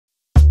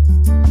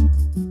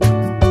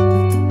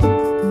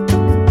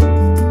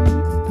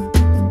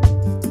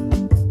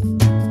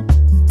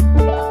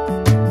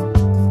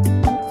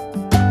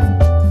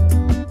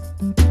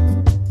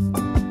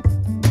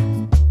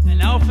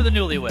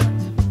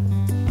Newlyweds,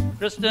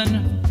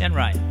 Kristin and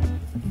Ryan.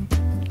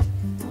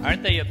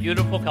 Aren't they a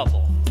beautiful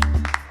couple?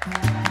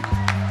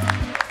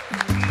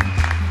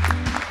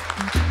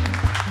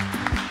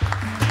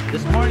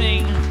 This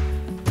morning,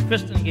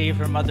 Kristin gave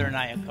her mother and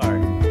I a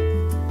card.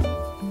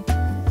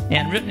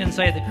 And written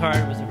inside the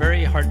card was a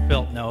very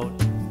heartfelt note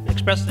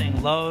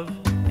expressing love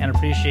and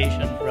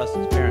appreciation for us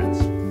as parents.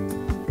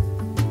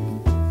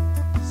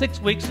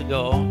 6 weeks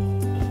ago,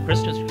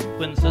 Kristin's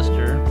twin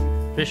sister,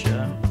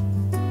 Trisha,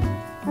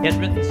 had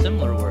written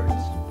similar words.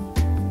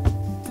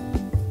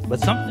 But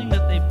something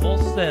that they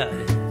both said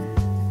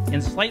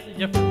in slightly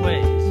different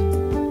ways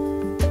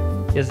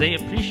is they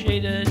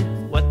appreciated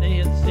what they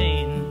had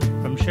seen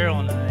from Cheryl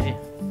and I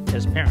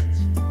as parents.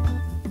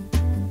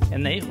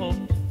 And they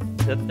hoped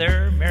that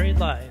their married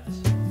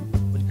lives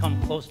would come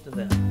close to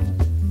them.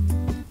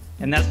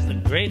 And that's the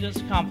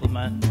greatest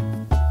compliment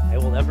I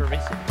will ever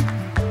receive.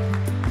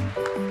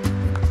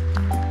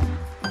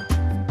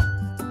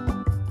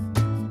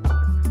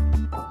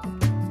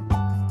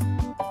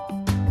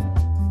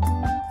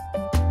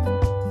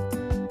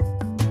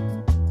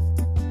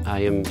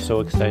 I am so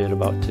excited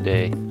about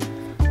today.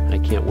 I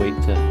can't wait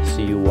to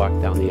see you walk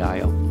down the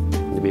aisle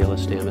and to be able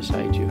to stand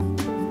beside you.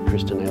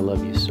 Kristin, I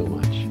love you so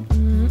much.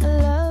 A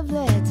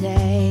lovely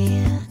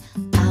day.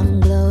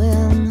 I'm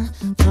glowing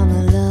from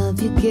the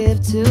love you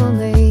give to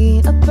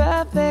me. A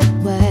perfect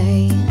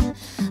way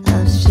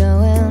of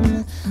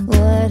showing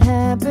what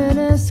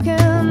happiness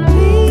can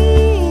be.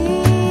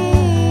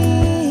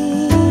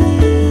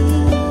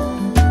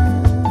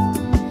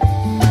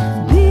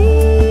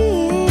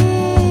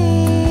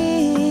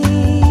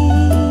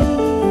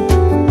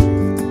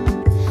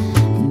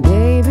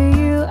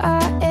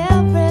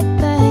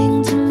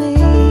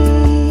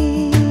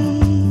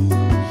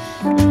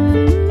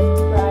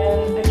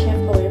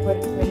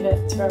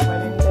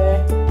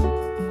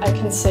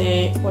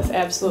 Say with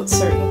absolute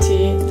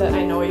certainty that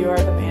I know you are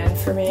the man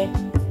for me.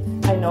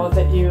 I know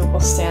that you will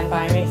stand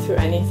by me through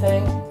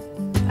anything.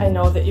 I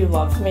know that you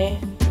love me,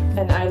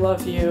 and I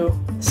love you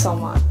so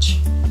much.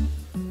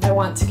 I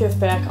want to give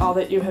back all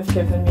that you have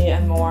given me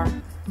and more.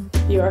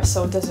 You are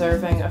so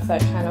deserving of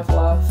that kind of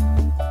love.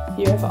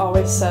 You have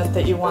always said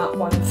that you want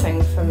one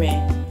thing from me,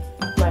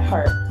 my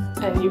heart,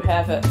 and you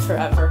have it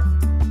forever.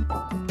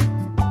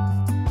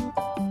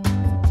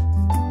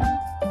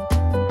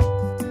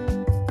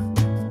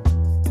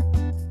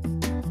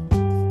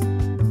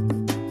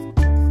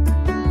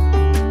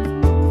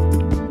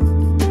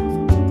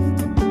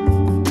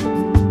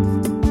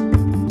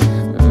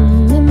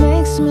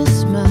 Me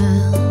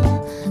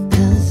smile,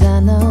 'cause I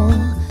know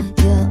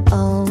you're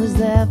always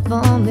there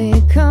for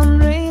me. Come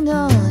rain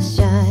or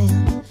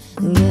shine,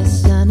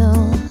 yes I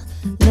know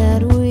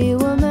that we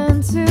were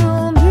meant to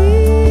be.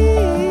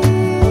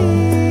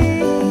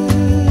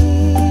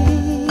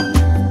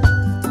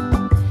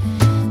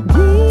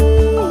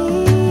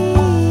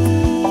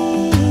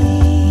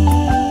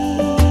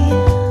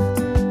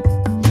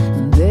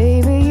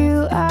 Baby,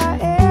 you are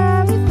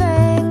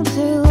everything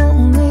to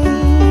me.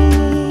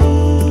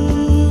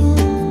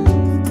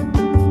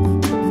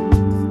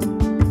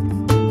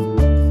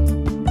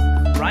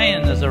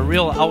 Ryan is a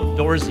real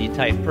outdoorsy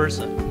type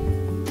person.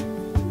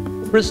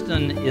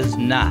 Kristin is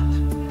not.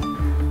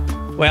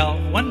 Well,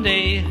 one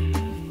day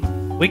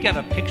we got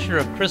a picture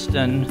of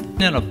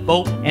Kristin in a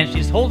boat and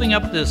she's holding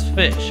up this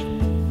fish.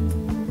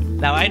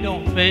 Now I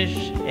don't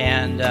fish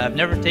and I've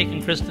never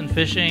taken Kristin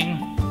fishing,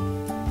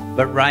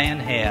 but Ryan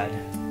had.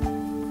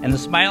 And the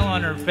smile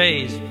on her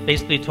face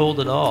basically told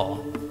it all.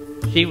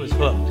 She was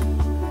hooked.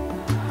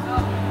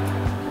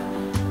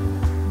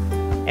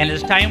 And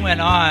as time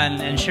went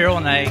on and Cheryl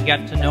and I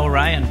got to know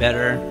Ryan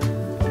better,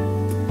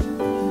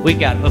 we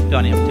got hooked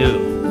on him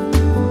too.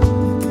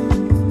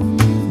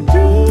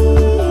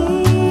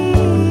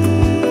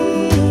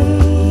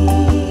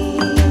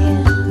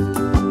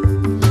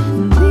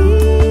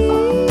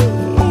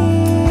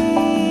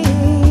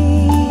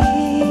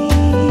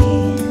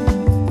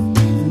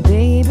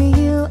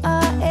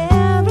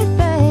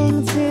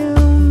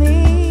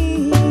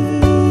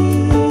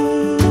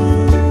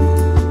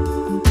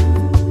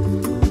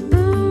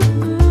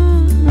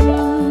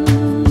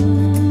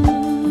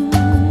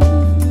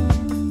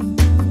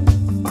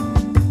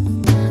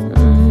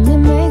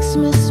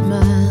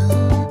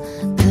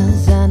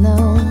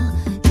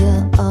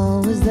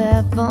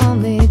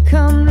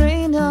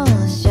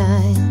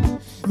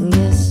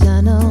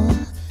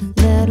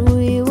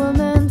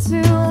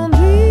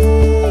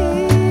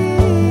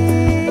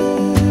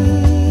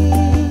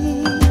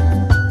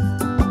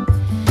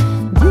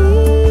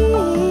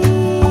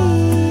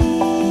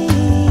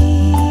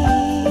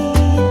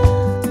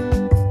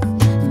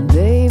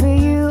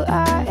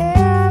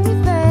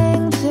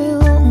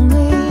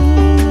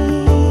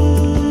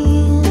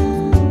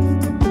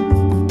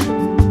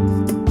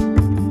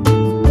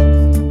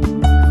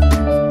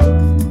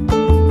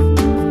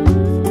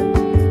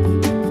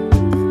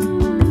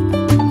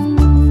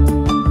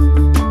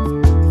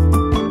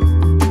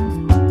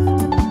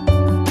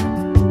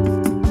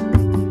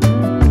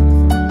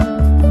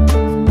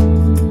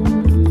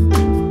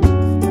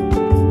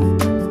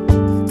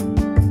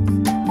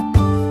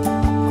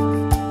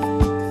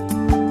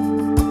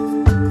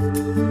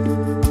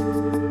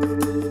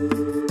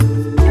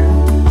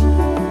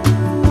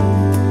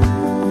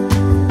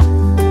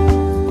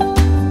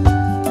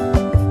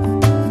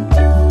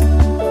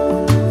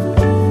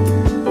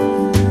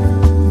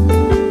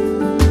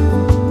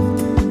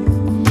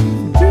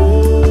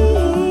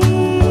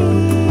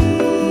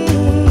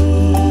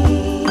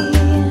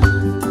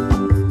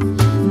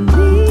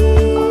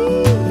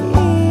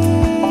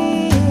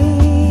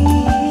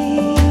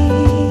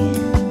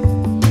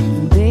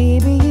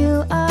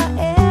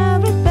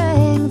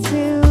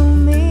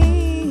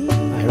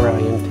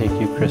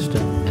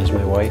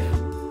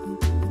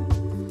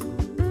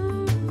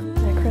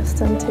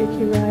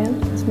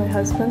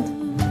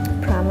 husband.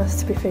 I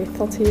promise to be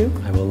faithful to you.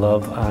 I will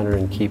love, honor,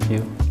 and keep you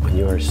when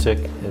you are sick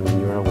and when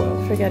you are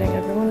well, Forgetting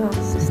everyone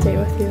else to stay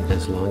with you.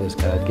 as long as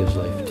God gives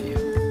life to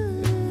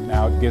you.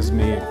 Now it gives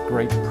me a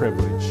great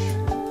privilege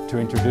to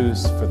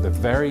introduce for the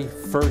very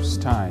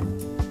first time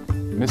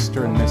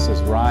Mr. and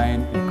Mrs.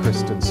 Ryan and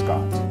Kristin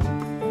Scott.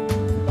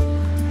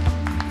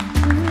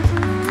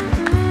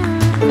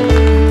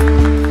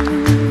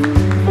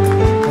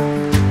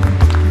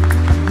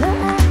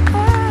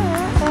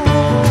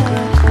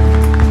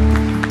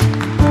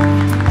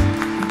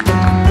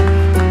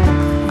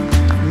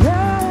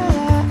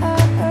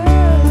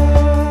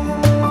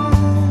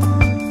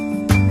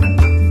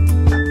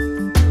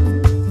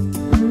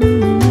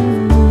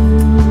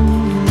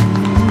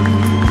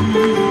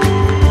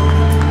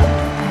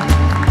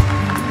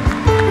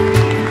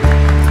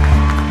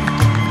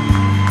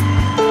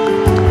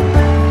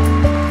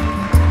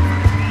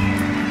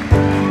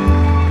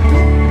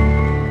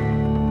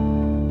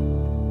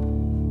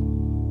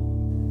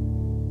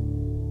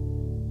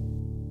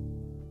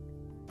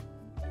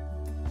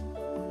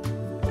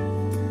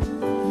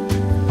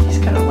 He's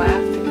gonna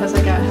laugh because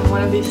I got him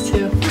one of these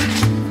two.